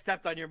 Sorry I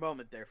stepped on your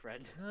moment there,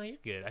 friend. Oh, you're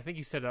good. I think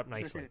you set it up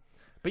nicely.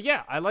 But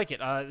yeah, I like it.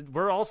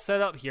 We're all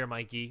set up here,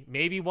 Mikey.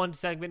 Maybe one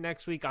segment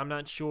next week, I'm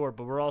not sure,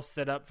 but we're all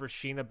set up for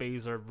Shayna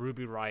Baszler,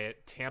 Ruby Riott,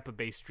 Tampa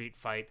Bay street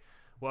fight.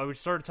 Well, we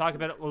sort of talked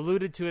about it,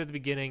 alluded to it at the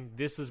beginning.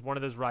 This is one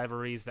of those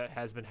rivalries that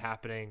has been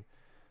happening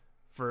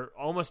for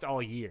almost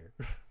all year,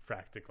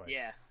 practically.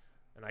 Yeah.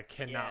 And I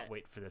cannot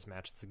wait for this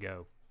match to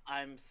go.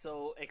 I'm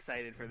so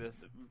excited for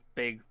this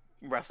big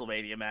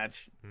WrestleMania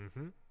match.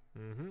 Mm-hmm.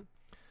 Mm-hmm.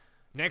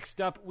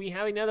 Next up, we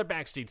have another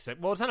backstage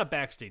segment. Well, it's not a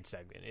backstage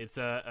segment. It's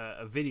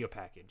a video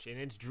package, and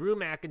it's Drew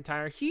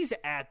McIntyre. He's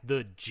at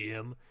the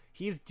gym.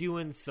 He's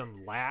doing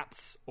some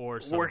lats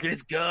or some working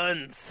his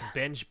guns,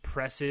 bench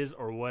presses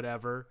or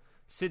whatever.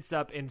 Sits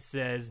up and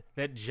says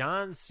that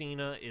John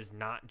Cena is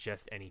not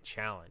just any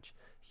challenge.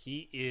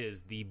 He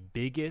is the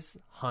biggest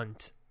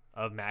hunt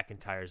of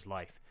McIntyre's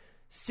life.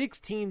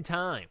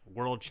 16-time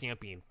world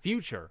champion,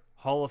 future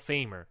Hall of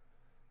Famer,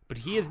 but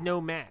he is no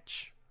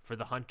match for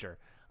the Hunter.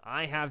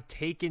 I have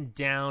taken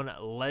down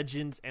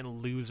legends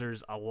and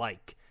losers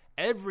alike.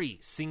 Every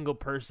single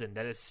person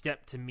that has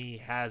stepped to me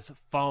has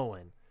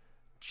fallen.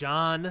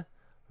 John,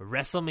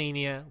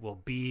 WrestleMania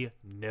will be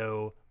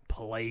no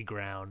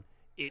playground.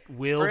 It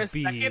will be... For a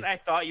second, I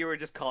thought you were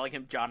just calling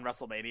him John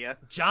WrestleMania.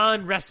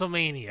 John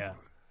WrestleMania.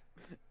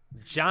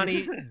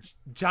 Johnny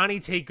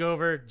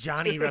Takeover,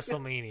 Johnny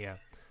WrestleMania.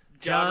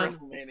 John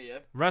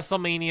WrestleMania.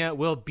 WrestleMania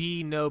will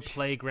be no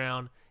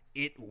playground.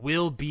 It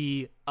will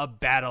be a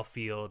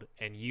battlefield,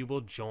 and you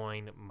will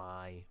join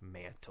my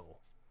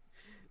mantle.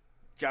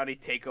 Johnny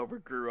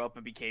Takeover grew up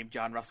and became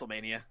John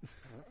WrestleMania.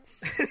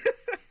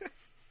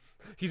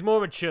 He's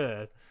more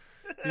mature.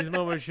 He's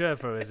more mature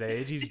for his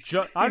age. He's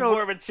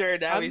more mature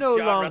now. I'm He's no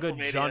John longer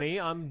WrestleMania. Johnny.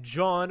 I'm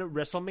John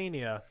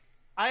WrestleMania.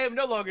 I am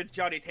no longer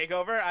Johnny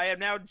Takeover. I am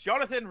now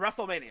Jonathan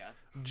WrestleMania.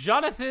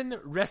 Jonathan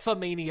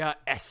WrestleMania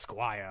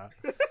Esquire.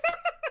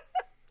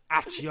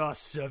 At your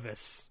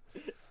service.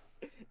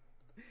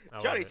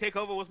 Johnny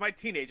Takeover was my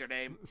teenager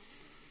name.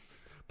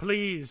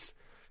 Please.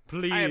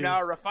 I am now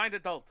a refined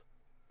adult.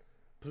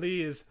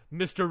 Please,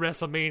 Mr.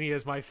 WrestleMania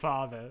is my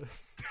father.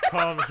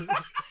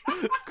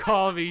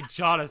 Call me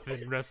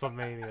Jonathan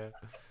WrestleMania.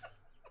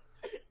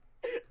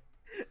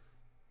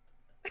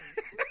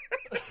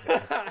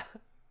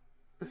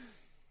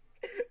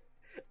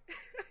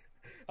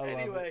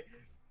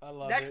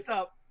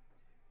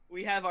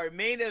 have our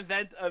main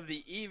event of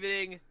the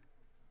evening.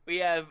 We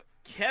have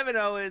Kevin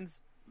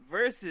Owens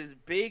versus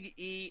Big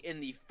E in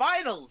the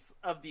finals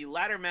of the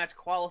ladder match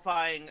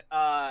qualifying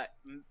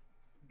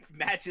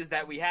matches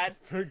that we had.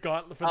 For the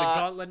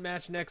gauntlet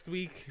match next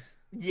week.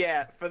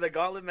 Yeah, for the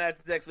gauntlet match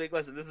next week.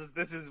 Listen,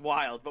 this is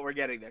wild, but we're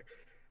getting there.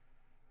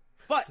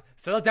 But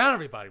settle down,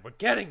 everybody. We're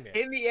getting there.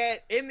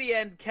 In the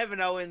end, Kevin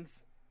Owens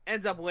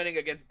ends up winning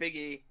against Big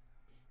E.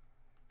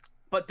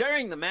 But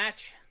during the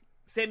match,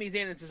 Sami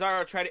Zayn and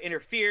Cesaro try to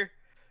interfere,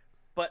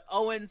 but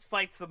Owens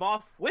fights them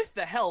off with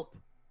the help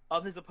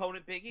of his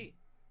opponent, Big E.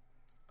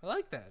 I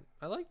like that.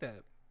 I like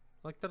that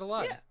a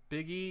lot. Yeah.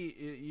 Big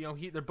E,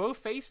 they're both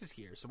faces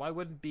here, so why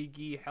wouldn't Big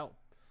E help?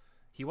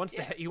 He wants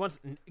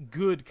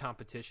good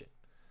competition.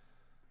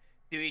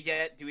 Do we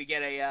get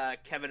a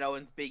Kevin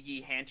Owens Big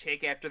E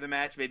handshake after the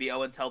match? Maybe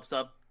Owens helps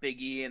up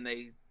Big E and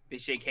they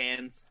shake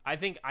hands. I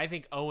think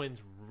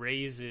Owens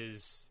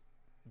raises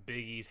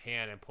Big E's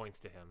hand and points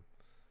to him.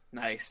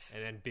 Nice.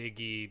 And then Big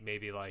E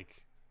maybe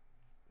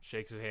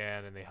shakes his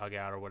hand and they hug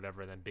out or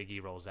whatever, and then Big E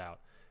rolls out.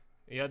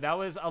 That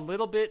was a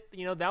little bit.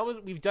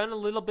 We've done a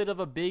little bit of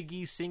a Big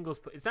E singles.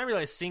 It's not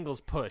really a singles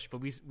push, but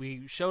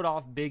we showed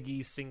off Big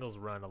E's singles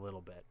run a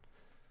little bit.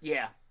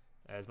 Yeah.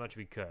 As much as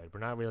we could. We're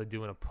not really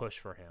doing a push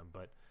for him,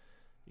 but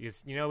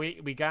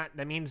we got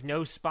that means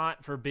no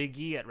spot for Big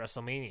E at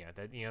WrestleMania.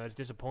 That's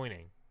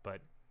disappointing.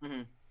 But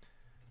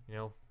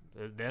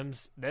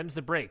them's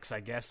the breaks,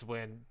 I guess,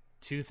 when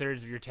 2/3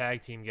 of your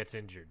tag team gets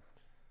injured.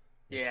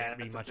 You can't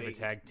be much of a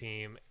tag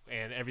team,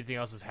 and everything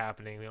else is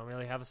happening. We don't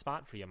really have a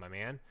spot for you, my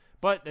man.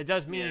 But that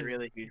does mean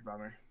really huge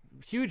bummer.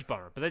 Huge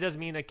bummer. But that does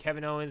mean that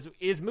Kevin Owens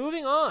is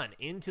moving on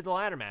into the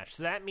ladder match.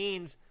 So that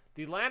means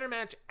the ladder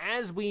match,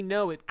 as we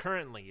know it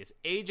currently, is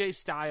AJ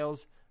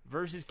Styles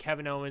versus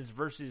Kevin Owens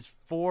versus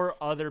 4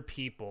 other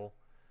people.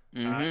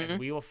 And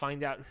we will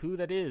find out who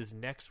that is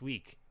next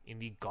week in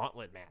the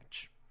gauntlet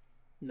match.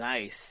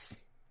 Nice.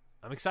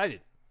 I'm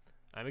excited.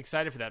 I'm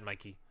excited for that,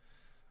 Mikey.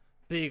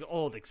 Big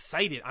old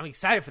excited. I'm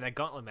excited for that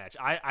gauntlet match.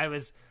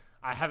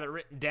 I have it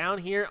written down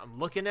here. I'm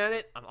looking at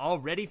it. I'm all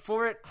ready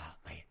for it. Oh,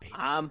 man, baby.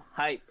 I'm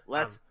hype.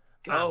 Let's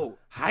go.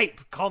 I'm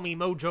hype. Call me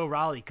Mojo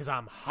Raleigh because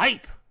I'm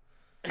hype.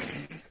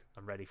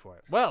 I'm ready for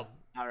it. Well,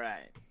 all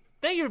right.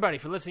 Thank you, everybody,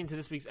 for listening to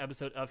this week's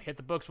episode of Hit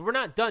the Books. We're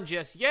not done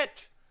just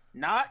yet.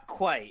 Not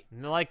quite.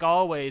 Like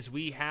always,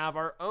 we have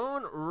our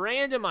own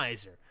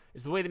randomizer.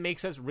 It's the way that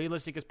makes us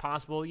realistic as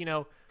possible.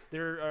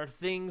 There are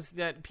things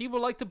that people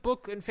like to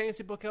book and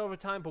fancy book over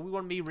time, but we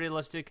want to be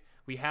realistic.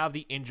 We have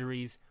the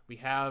injuries. We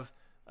have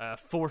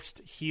forced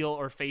heel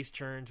or face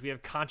turns. We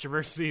have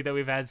controversy that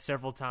we've had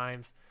several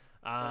times,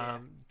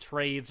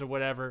 trades or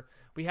whatever.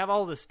 We have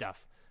all this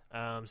stuff.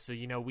 So,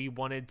 we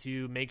wanted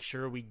to make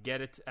sure we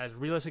get it as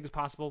realistic as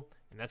possible,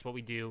 and that's what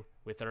we do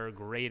with our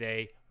Grade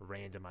A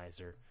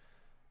randomizer.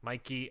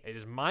 Mikey, it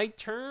is my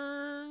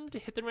turn to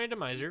hit the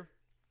randomizer.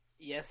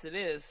 Yes, it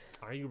is.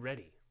 Are you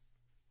ready?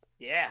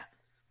 Yeah.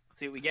 Let's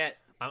see what we get.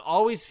 I'm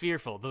always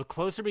fearful. The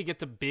closer we get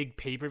to big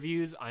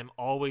pay-per-views, I'm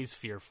always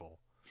fearful.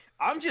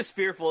 I'm just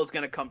fearful it's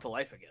going to come to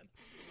life again.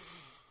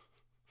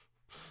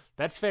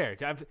 That's fair.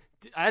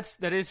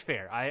 That is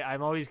fair.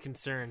 I'm always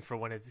concerned for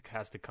when it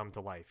has to come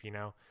to life. You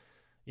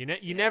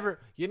never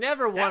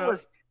want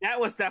to. That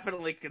was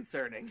definitely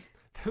concerning.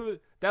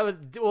 That was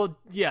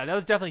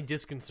definitely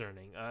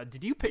disconcerting.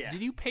 Did you pay? Yeah.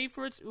 Did you pay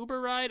for its Uber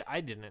ride?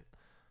 I didn't.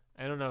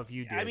 I don't know if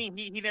you did. I mean,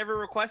 he never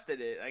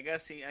requested it. I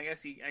guess he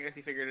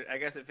figured it. I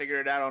guess it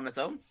figured it out on its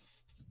own.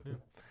 Yeah.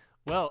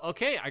 Well,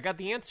 okay, I got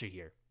the answer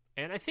here,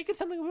 and I think it's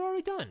something we've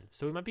already done,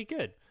 so we might be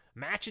good.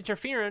 Match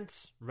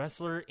interference.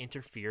 Wrestler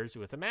interferes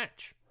with a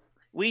match.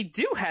 We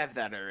do have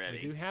that already.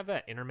 We do have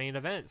that. In our main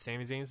event,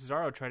 Sami Zayn and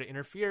Cesaro try to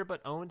interfere,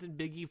 but Owens and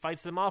Big E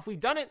fights them off. We've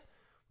done it.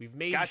 We've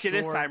made Got you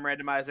this time,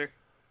 randomizer.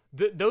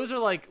 Those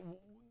are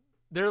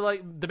they're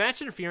the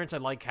match interference I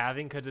like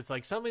having because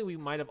it's something we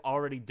might have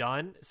already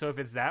done. So if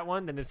it's that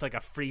one, then it's a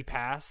free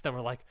pass. Then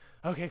we're like,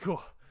 okay,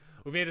 cool,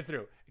 we made it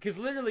through. Because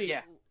literally,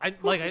 yeah,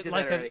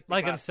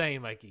 I'm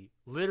saying, Mikey,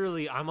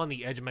 literally, I'm on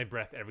the edge of my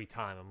breath every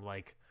time. I'm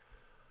like,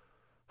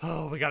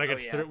 oh, we gotta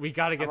get through. We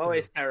gotta get through. I'm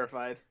always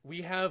terrified.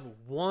 We have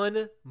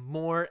one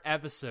more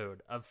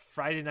episode of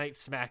Friday Night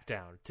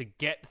SmackDown to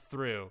get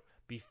through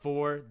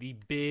before the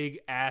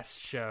big ass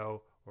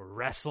show,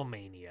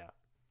 WrestleMania.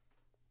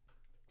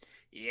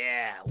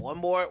 Yeah, one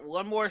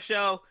more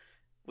show.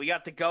 We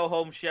got the go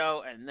home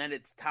show, and then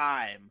it's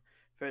time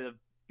for the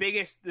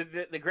biggest,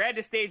 the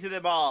grandest stage of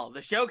them all,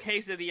 the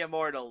showcase of the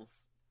Immortals.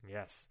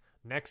 Yes.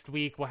 Next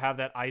week, we'll have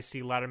that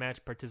IC ladder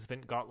match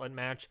participant gauntlet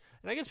match.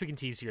 And I guess we can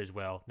tease here as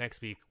well.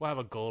 Next week, we'll have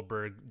a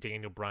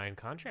Goldberg-Daniel Bryan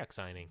contract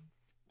signing.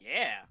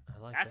 Yeah,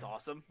 that's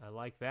awesome. I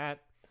like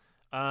that.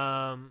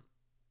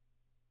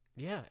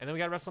 Yeah, and then we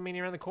got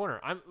WrestleMania around the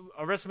corner.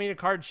 A WrestleMania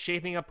card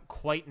shaping up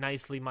quite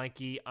nicely,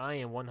 Mikey. I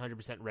am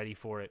 100% ready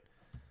for it.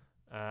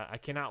 I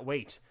cannot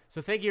wait.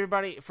 So thank you,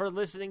 everybody, for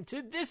listening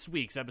to this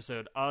week's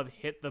episode of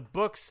Hit the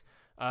Books.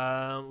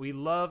 We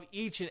love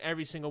each and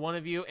every single one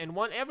of you and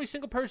want every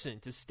single person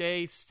to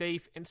stay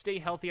safe and stay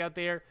healthy out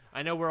there.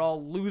 I know we're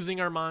all losing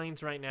our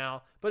minds right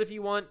now, but if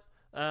you want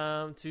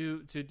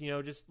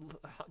to just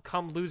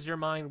come lose your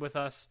mind with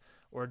us,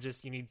 or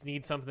just you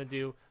need something to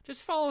do,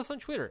 just follow us on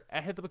Twitter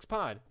at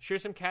HitTheBooksPod. Share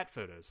some cat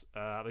photos.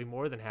 I'll be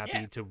more than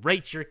happy to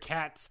rate your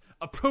cats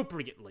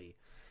appropriately.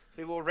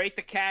 We will rate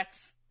the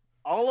cats.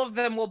 All of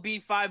them will be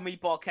 5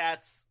 meatball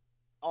cats.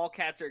 All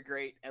cats are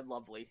great and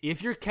lovely.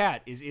 If your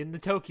cat is in the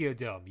Tokyo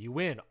Dome, you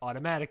win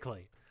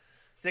automatically.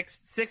 6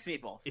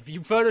 meatballs. If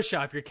you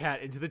Photoshop your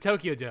cat into the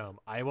Tokyo Dome,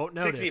 I won't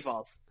notice. 6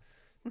 meatballs.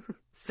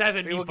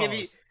 7 meatballs. We'll give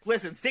you,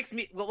 listen, 6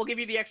 meat. We'll give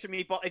you the extra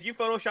meatball. If you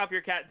Photoshop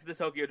your cat into the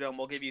Tokyo Dome,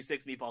 we'll give you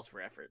 6 meatballs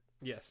for effort.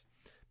 Yes.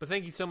 But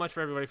thank you so much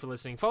for everybody for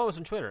listening. Follow us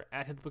on Twitter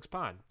at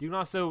HitTheBooksPod. You can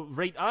also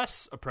rate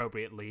us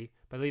appropriately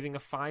by leaving a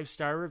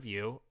 5-star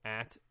review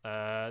at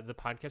the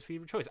podcast feed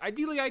of your choice.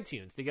 Ideally,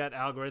 iTunes. They got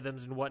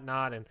algorithms and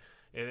whatnot, and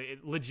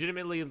it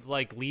legitimately,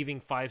 like, leaving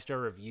 5-star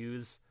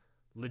reviews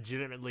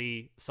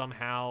legitimately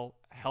somehow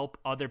help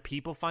other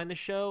people find the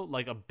show.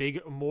 Like,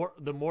 the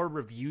more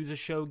reviews a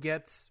show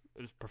gets,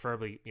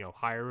 preferably,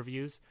 higher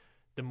reviews,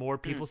 the more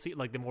people see,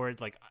 like, the more,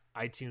 like,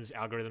 iTunes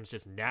algorithms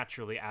just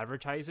naturally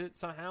advertise it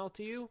somehow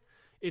to you.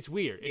 It's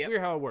weird. It's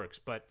weird how it works,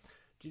 but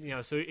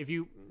so if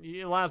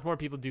it allows more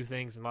people to do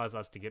things and allows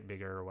us to get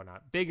bigger or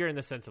whatnot. Bigger in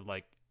the sense of,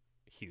 like,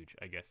 huge,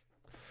 I guess.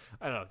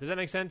 I don't know. Does that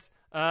make sense?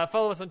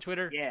 Follow us on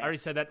Twitter. Yeah. I already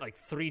said that like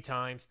 3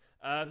 times.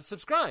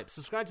 Subscribe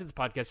to the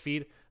podcast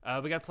feed.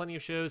 We got plenty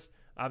of shows.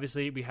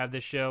 Obviously, we have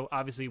this show.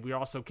 Obviously, we're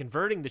also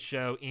converting the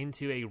show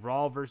into a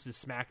Raw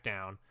versus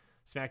SmackDown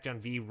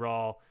v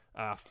Raw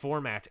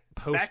format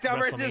post SmackDown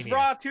versus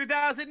Raw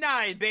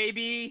 2009,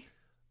 baby.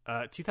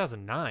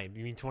 2009?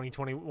 You mean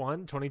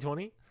 2021?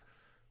 2020?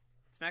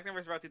 SmackDown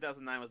vs. Raw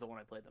 2009 was the one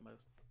I played the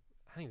most.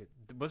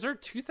 Was there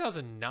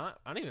 2009?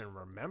 I don't even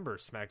remember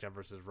SmackDown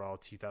vs. Raw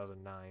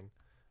 2009.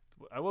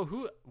 What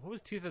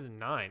was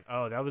 2009?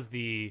 Oh, that was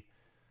the...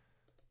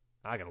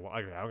 I'm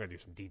gonna do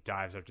some deep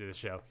dives after this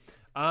show.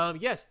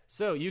 Yes,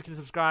 so you can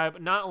subscribe.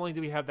 Not only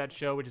do we have that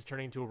show, which is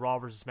turning into a Raw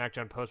vs.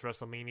 SmackDown post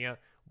WrestleMania.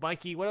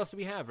 Mikey, what else do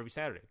we have every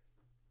Saturday?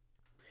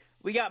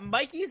 We got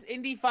Mikey's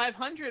Indy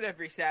 500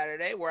 every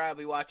Saturday, where I'll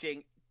be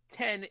watching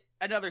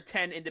another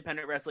 10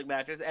 independent wrestling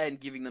matches and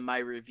giving them my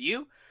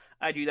review.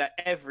 I do that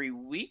every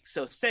week,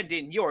 so send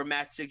in your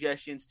match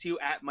suggestions to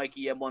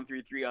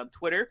 @MikeyM133 on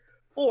Twitter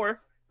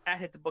or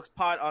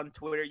 @HitTheBooksPod on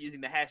Twitter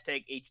using the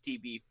hashtag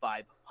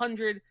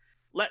HTB500.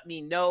 Let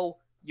me know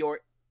your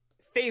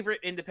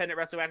favorite independent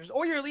wrestling matches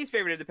or your least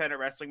favorite independent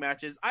wrestling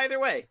matches. Either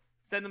way,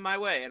 send them my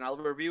way, and I'll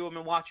review them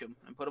and watch them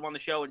and put them on the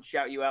show and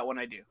shout you out when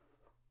I do.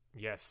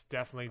 Yes,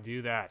 definitely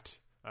do that.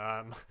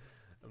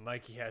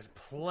 Mikey has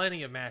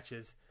plenty of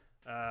matches,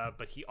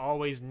 but he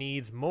always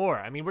needs more.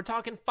 I mean, we're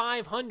talking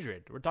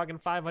 500. We're talking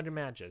 500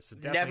 matches. So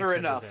definitely never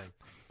enough.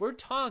 We're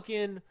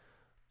talking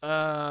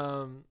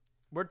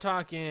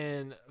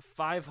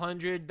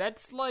 500.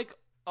 That's like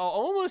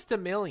almost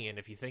 1 million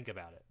if you think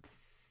about it.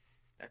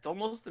 That's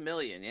almost 1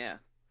 million, yeah.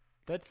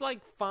 That's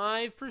like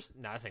 5%.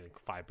 No, I think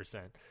like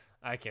 5%.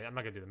 I'm not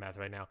going to do the math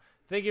right now.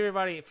 Thank you,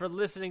 everybody, for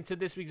listening to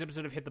this week's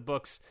episode of Hit the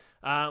Books.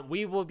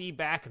 We will be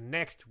back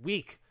next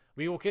week.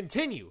 We will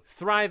continue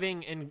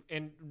thriving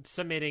and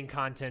submitting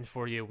content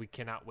for you. We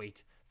cannot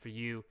wait for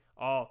you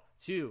all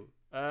to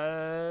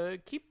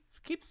keep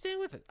staying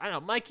with it. I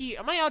don't know, Mikey.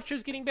 My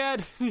outro's getting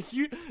bad.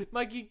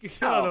 Mikey, I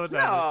don't know what's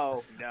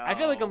happening. No. I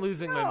feel like I'm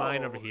losing my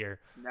mind over here.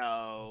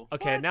 No.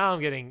 Okay, now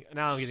I'm getting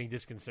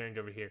disconcerted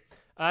over here.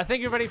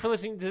 Thank you, everybody, for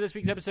listening to this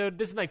week's episode.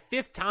 This is my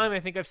 5th time I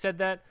think I've said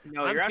that.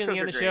 No, I'm just going to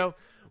end the show.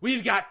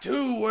 We've got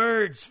 2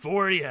 words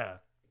for you.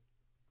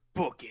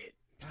 Book it.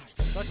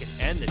 Fucking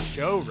end the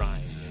show,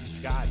 Ryan.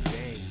 God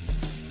dang.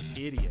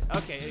 Idiot.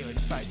 Okay, anyway,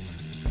 bye.